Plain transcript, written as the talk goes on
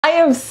I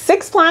have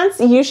 6 plants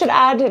you should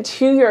add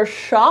to your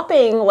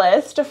shopping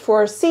list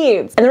for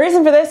seeds. And the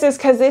reason for this is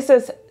because this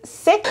is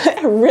 6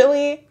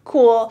 really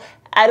cool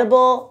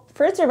edible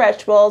fruits or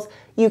vegetables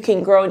you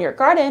can grow in your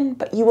garden,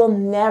 but you will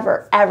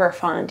never ever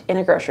find in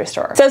a grocery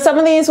store. So some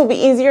of these will be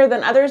easier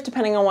than others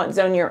depending on what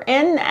zone you're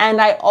in, and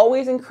I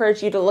always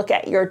encourage you to look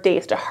at your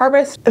days to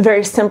harvest.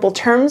 Very simple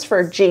terms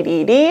for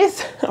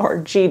GDDs or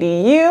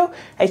GDU,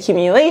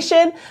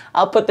 accumulation.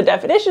 I'll put the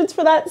definitions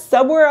for that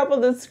somewhere up on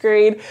the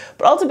screen,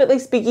 but ultimately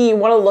speaking, you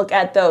want to look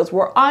at those.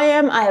 Where I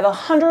am, I have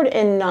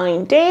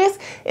 109 days.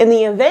 In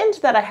the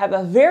event that I have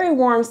a very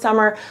warm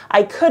summer,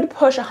 I could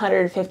push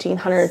 115,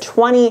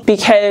 120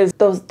 because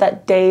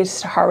that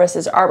days to harvest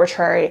is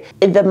arbitrary.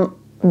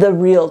 The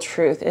real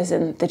truth is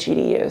in the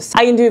GDUs.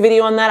 I can do a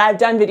video on that. I've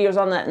done videos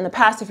on that in the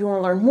past if you want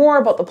to learn more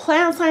about the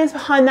plant science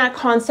behind that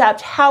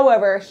concept.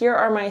 However, here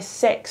are my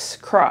 6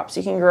 crops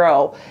you can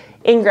grow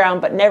in ground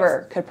but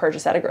never could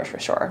purchase at a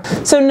grocery store.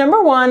 So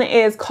number 1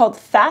 is called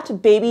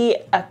Fat Baby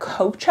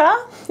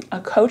Akocha.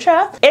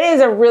 It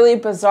is a really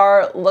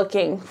bizarre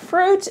looking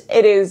fruit.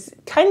 It is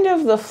kind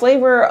of the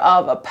flavor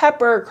of a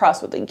pepper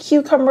crossed with a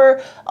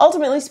cucumber.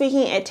 Ultimately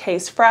speaking, it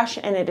tastes fresh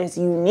and it is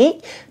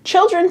unique.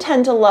 Children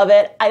tend to love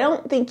it. I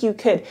don't think you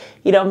could,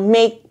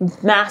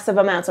 make massive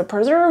amounts of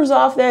preserves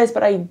off this,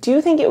 but I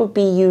do think it would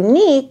be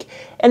unique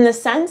in the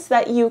sense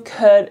that you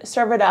could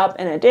serve it up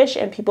in a dish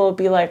and people would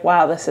be like,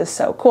 wow, this is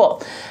so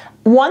cool.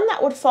 One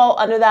that would fall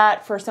under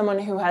that for someone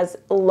who has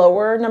a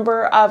lower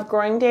number of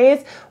growing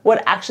days would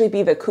actually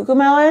be the cuckoo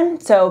melon.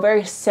 So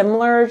very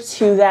similar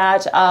to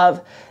that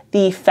of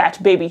the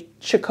Fat Baby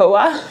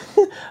Chicoa,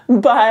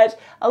 but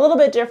a little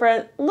bit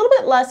different, a little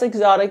bit less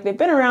exotic. They've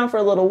been around for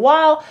a little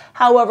while,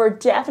 however,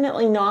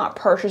 definitely not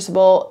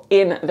purchasable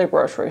in the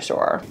grocery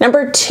store.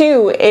 Number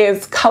 2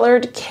 is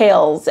colored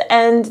kales,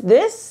 and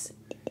this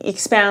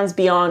expands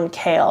beyond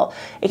kale.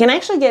 It can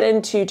actually get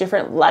into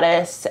different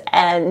lettuce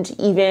and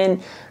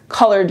even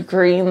colored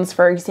greens,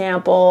 for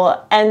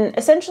example, and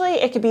essentially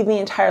it could be the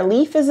entire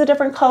leaf is a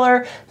different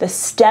color, the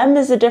stem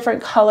is a different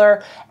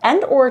color,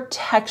 and or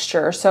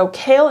texture. So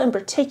kale in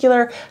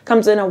particular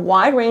comes in a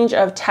wide range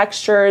of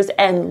textures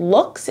and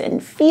looks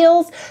and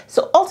feels.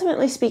 So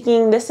ultimately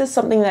speaking, this is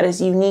something that is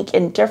unique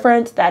and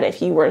different that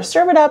if you were to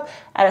serve it up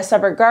at a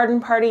summer garden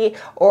party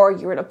or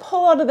you were to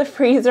pull out of the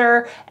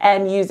freezer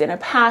and use in a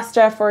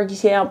pasta, for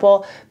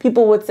example,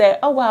 people would say,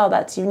 oh wow,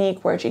 that's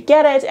unique, where'd you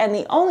get it? And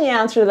the only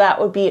answer to that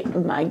would be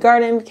my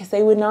garden, because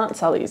they would not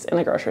sell these in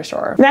the grocery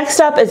store.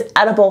 Next up is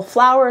edible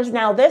flowers.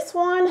 Now this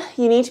one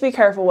you need to be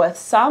careful with.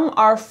 Some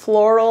are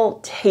floral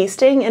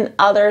tasting and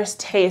others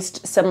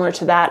taste similar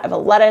to that of a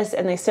lettuce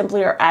and they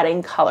simply are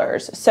adding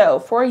colors. So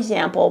for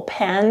example,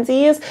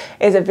 pansies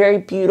is a very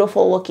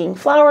beautiful looking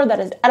flower that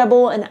is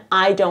edible and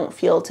I don't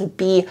feel to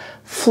be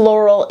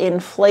floral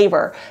in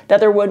flavor. That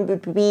there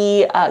wouldn't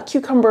be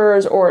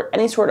cucumbers or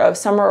any sort of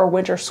summer or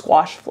winter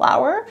squash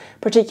flower,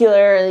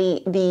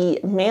 particularly the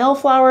male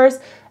flowers.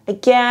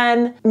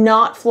 Again,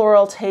 not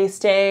floral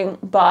tasting,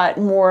 but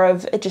more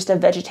of just a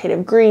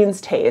vegetative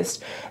greens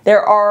taste.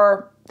 There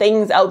are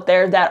things out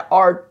there that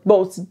are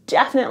most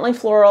definitely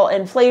floral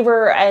in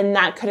flavor, and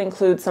that could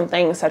include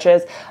something such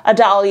as a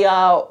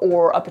dahlia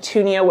or a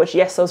petunia, which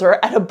yes, those are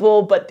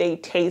edible, but they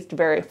taste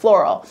very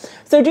floral.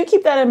 So do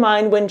keep that in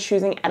mind when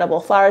choosing edible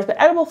flowers, but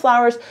edible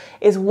flowers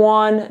is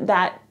one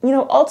that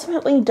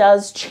ultimately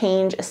does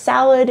change a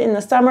salad in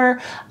the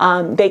summer.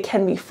 They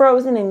can be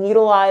frozen and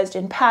utilized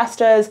in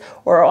pastas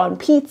or on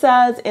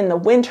pizzas in the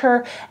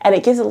winter, and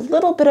it gives a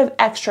little bit of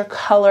extra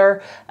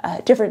color,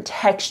 different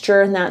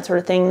texture and that sort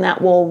of thing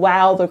that will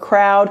wow the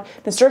crowd.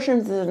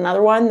 Nasturtiums is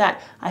another one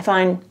that I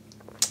find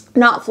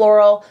not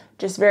floral,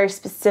 just very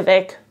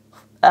specific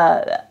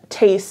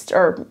taste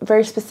or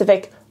very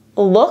specific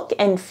look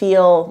and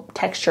feel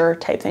texture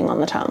type thing on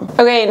the tongue.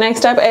 Okay,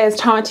 next up is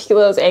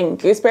tomatillos and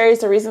gooseberries.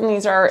 The reason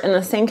these are in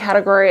the same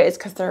category is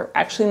because they're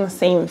actually in the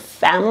same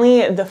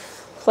family. The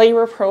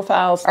flavor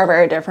profiles are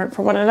very different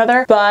from one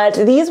another, but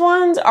these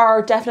ones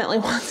are definitely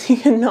ones you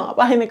cannot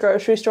buy in the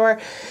grocery store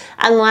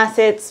unless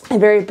it's a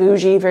very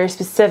bougie, very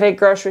specific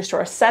grocery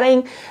store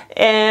setting.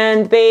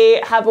 And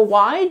they have a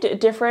wide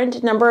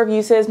different number of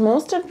uses,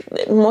 most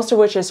of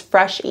which is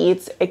fresh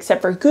eats,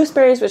 except for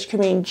gooseberries, which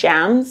can mean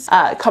jams.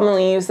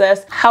 Commonly use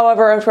this.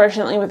 However,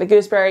 unfortunately with the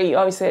gooseberry, you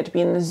obviously have to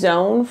be in the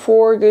zone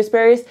for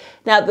gooseberries.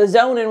 Now, the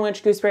zone in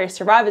which gooseberries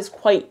survive is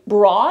quite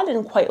broad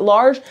and quite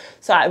large,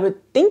 so I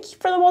would think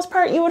for the most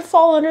part you would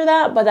fall under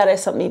that, but that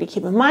is something to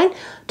keep in mind.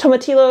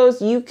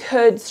 Tomatillos, you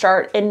could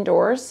start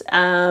indoors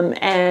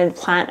and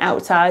plant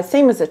outside,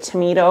 same as a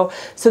tomato.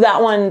 So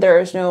that one,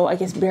 there's no, I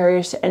guess,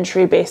 barriers to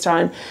entry based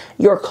on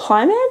your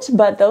climate,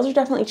 but those are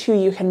definitely two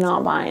you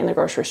cannot buy in the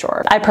grocery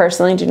store. I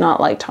personally do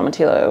not like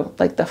tomatillo,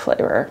 like the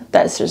flavor.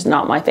 That's just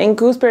not my thing.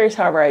 Gooseberries,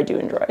 however, I do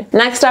enjoy.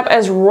 Next up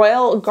is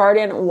Royal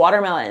Garden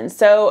watermelon.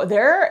 So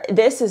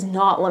this is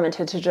not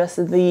limited to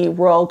just the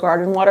Royal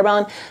Garden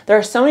watermelon. There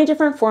are so many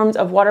different forms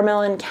of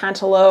watermelon,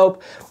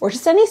 cantaloupe, or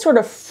just any sort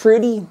of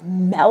fruity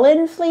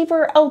melon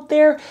flavor out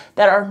there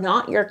that are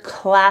not your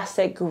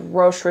classic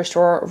grocery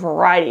store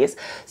varieties.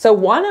 So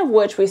one of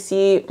which we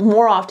see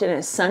more often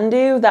is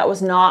sundew. That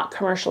was not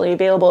commercially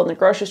available in the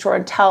grocery store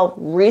until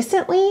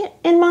recently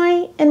in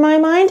my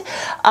mind,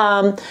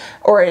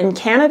 or in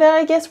Canada,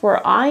 I guess,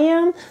 where I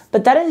am.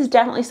 But that is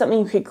definitely something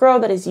you could grow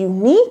that is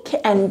unique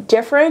and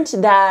different,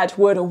 that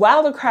would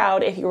wow the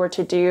crowd if you were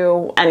to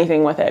do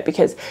anything with it,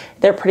 because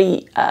they're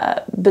pretty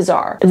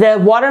bizarre. The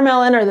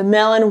watermelon or the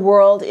melon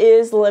world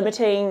is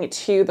limiting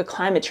to the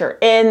climate you're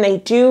in. They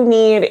do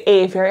need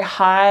a very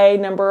high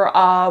number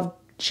of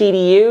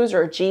GDUs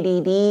or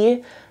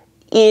GDD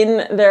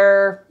in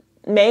their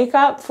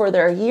makeup for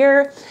their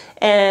year.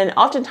 And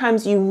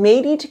oftentimes you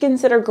may need to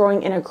consider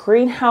growing in a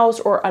greenhouse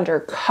or under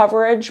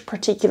coverage,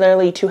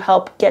 particularly to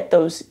help get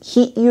those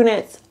heat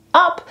units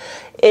up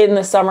in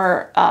the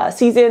summer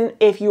season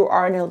if you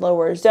are in a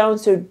lower zone.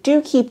 So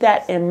do keep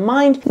that in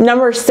mind.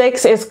 Number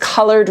 6 is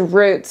colored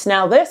roots.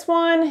 Now this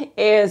one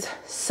is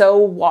so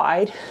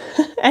wide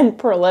and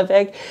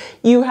prolific.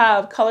 You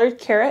have colored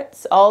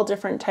carrots, all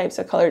different types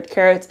of colored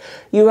carrots.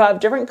 You have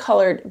different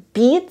colored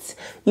beets.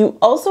 You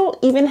also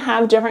even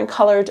have different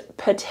colored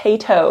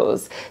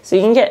potatoes. So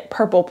you can get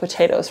purple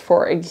potatoes,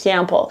 for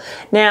example.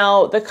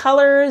 Now the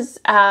colors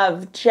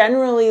have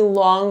generally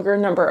longer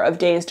number of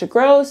days to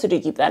grow, so do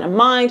keep that in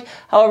mind.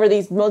 However,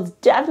 these most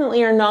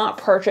definitely are not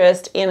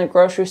purchased in a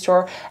grocery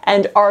store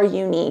and are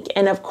unique.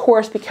 And of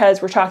course,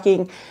 because we're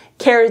talking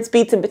carrots,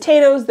 beets, and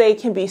potatoes, they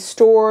can be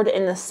stored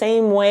in the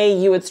same way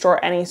you would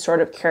store any sort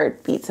of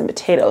carrot, beets, and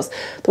potatoes.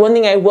 The one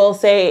thing I will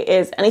say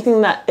is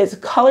anything that is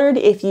colored,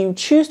 if you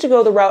choose to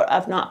go the route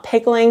of not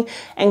pickling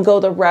and go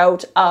the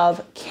route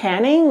of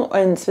canning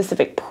and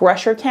specific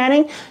pressure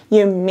canning,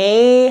 you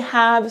may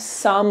have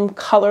some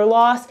color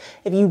loss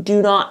if you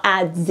do not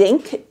add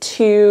zinc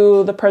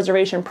to the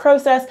preservation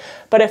process.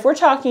 But if we're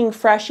talking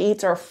fresh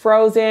eats or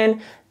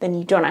frozen, then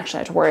you don't actually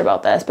have to worry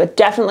about this. But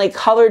definitely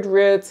colored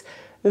roots,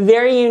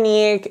 very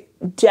unique,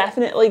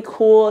 definitely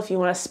cool if you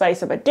want to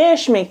spice up a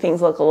dish, make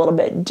things look a little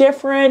bit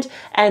different,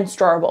 and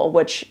storable,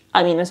 which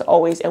I mean is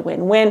always a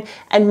win-win.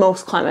 And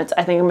most climates,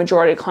 I think a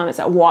majority of climates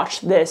that watch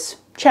this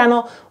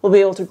channel will be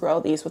able to grow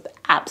these with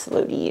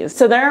absolute ease.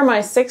 So there are my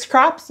 6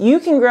 crops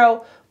you can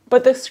grow,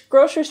 but this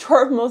grocery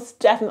store most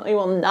definitely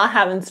will not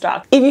have in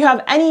stock. If you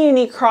have any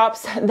unique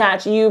crops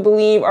that you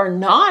believe are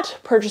not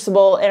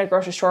purchasable in a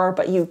grocery store,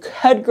 but you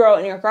could grow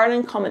in your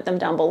garden, comment them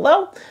down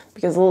below,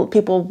 because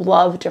people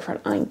love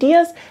different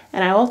ideas,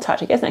 and I will talk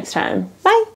to you guys next time. Bye.